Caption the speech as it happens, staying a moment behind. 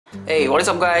Hey, what is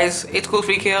up guys, it's Cool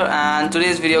Freak here, and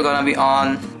today's video gonna be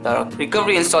on the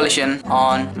recovery installation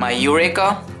on my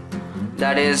Yureka,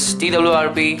 that is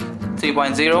Twrp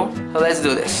 3.0. So let's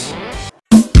do this.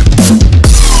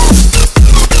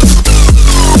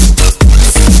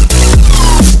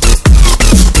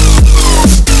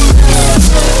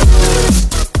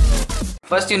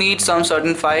 First you need some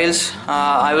certain files.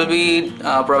 I will be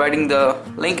providing the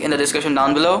link in the description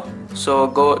down below, so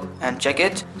go and check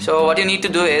it. So what you need to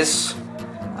do is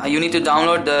you need to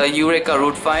download the Yureka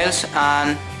root files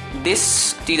and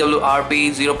this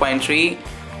Twrp 0.3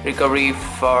 recovery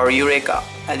for Yureka,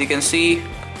 as you can see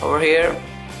over here.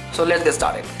 So let's get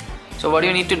started. So what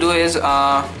you need to do is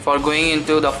for going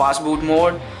into the fastboot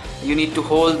mode, you need to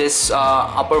hold this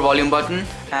upper volume button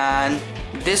and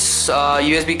this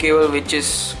USB cable which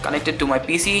is connected to my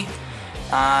PC,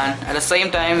 and at the same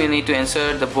time you need to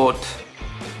insert the both,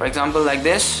 for example like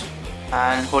this,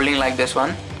 and holding like this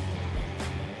one.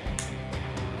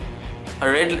 A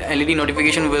red LED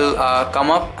notification will come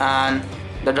up and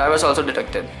the driver is also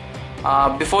detected.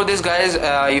 Before this guys,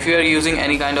 if you are using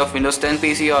any kind of Windows 10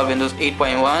 PC or Windows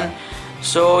 8.1,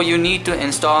 so you need to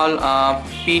install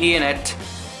PDA-net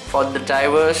for the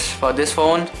drivers for this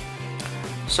phone.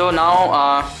 So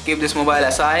now keep this mobile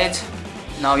aside.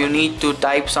 Now you need to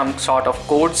type some sort of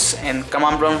codes in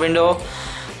command prompt window.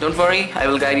 Don't worry, I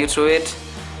will guide you through it.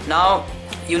 Now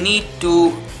you need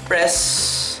to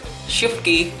press shift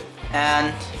key,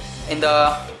 and in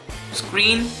the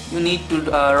screen you need to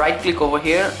right click over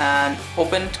here and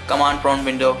open command prompt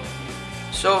window.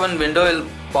 So when window will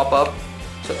pop up,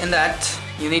 so in that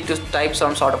you need to type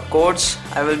some sort of codes.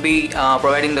 I will be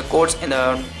providing the codes in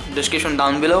the description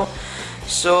down below.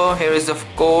 So here is the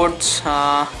codes.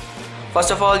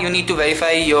 First of all, you need to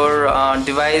verify your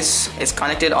device is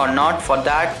connected or not. For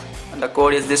that, the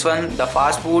code is this one, the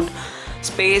fastboot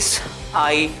space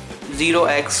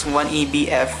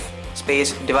I0x1EBF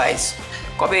space device.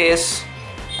 Copy this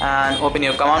and open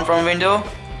your command prompt window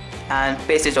and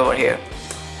paste it over here.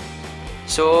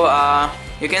 So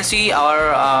you can see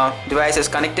our device is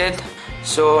connected.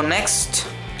 So next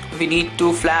we need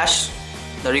to flash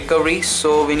the recovery,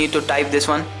 so we need to type this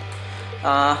one,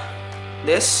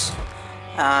 this,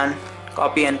 and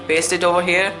copy and paste it over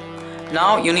here.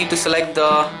 Now you need to select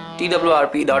the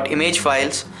twrp.image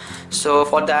files. So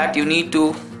for that you need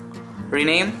to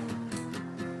rename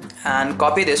and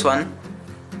copy this one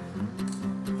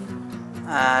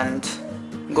and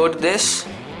go to this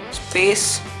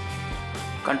space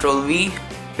Ctrl V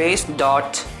paste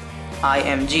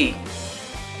 .img.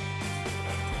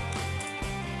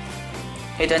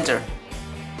 Hit enter.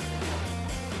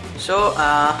 So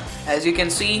as you can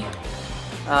see,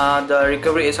 the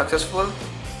recovery is successful.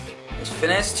 It's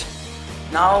finished.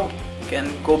 Now you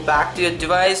can go back to your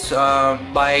device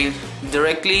by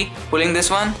directly pulling this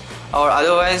one, or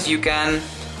otherwise you can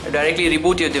directly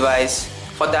reboot your device.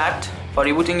 For that, for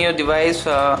rebooting your device,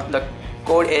 the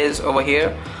code is over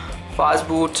here,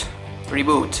 fastboot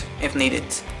reboot if needed.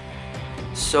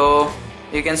 So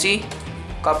you can see,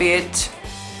 copy it,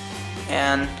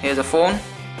 and here's the phone,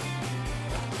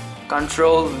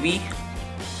 Ctrl V,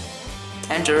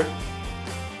 enter.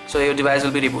 So your device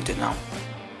will be rebooted now.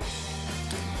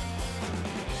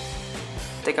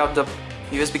 Take out the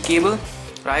USB cable.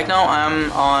 Right now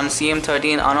I'm on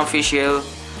CM13 unofficial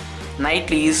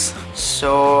nightlies,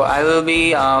 so I will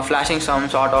be flashing some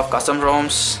sort of custom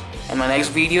ROMs in my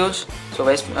next videos, so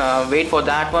wait for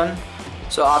that one.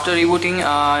 So after rebooting,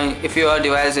 if your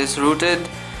device is rooted,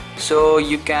 so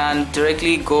you can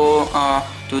directly go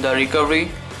to the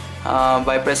recovery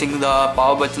by pressing the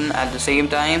power button at the same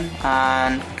time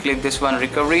and click this one,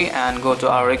 recovery, and go to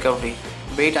our recovery.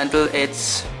 Wait until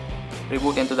it's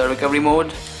reboot into the recovery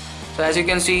mode. So as you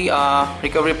can see,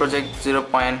 recovery project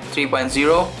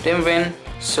 3.0 Tim win.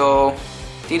 So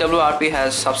Twrp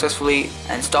has successfully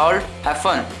installed. Have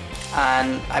fun,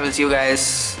 and I will see you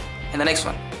guys in the next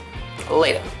one.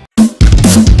 Later.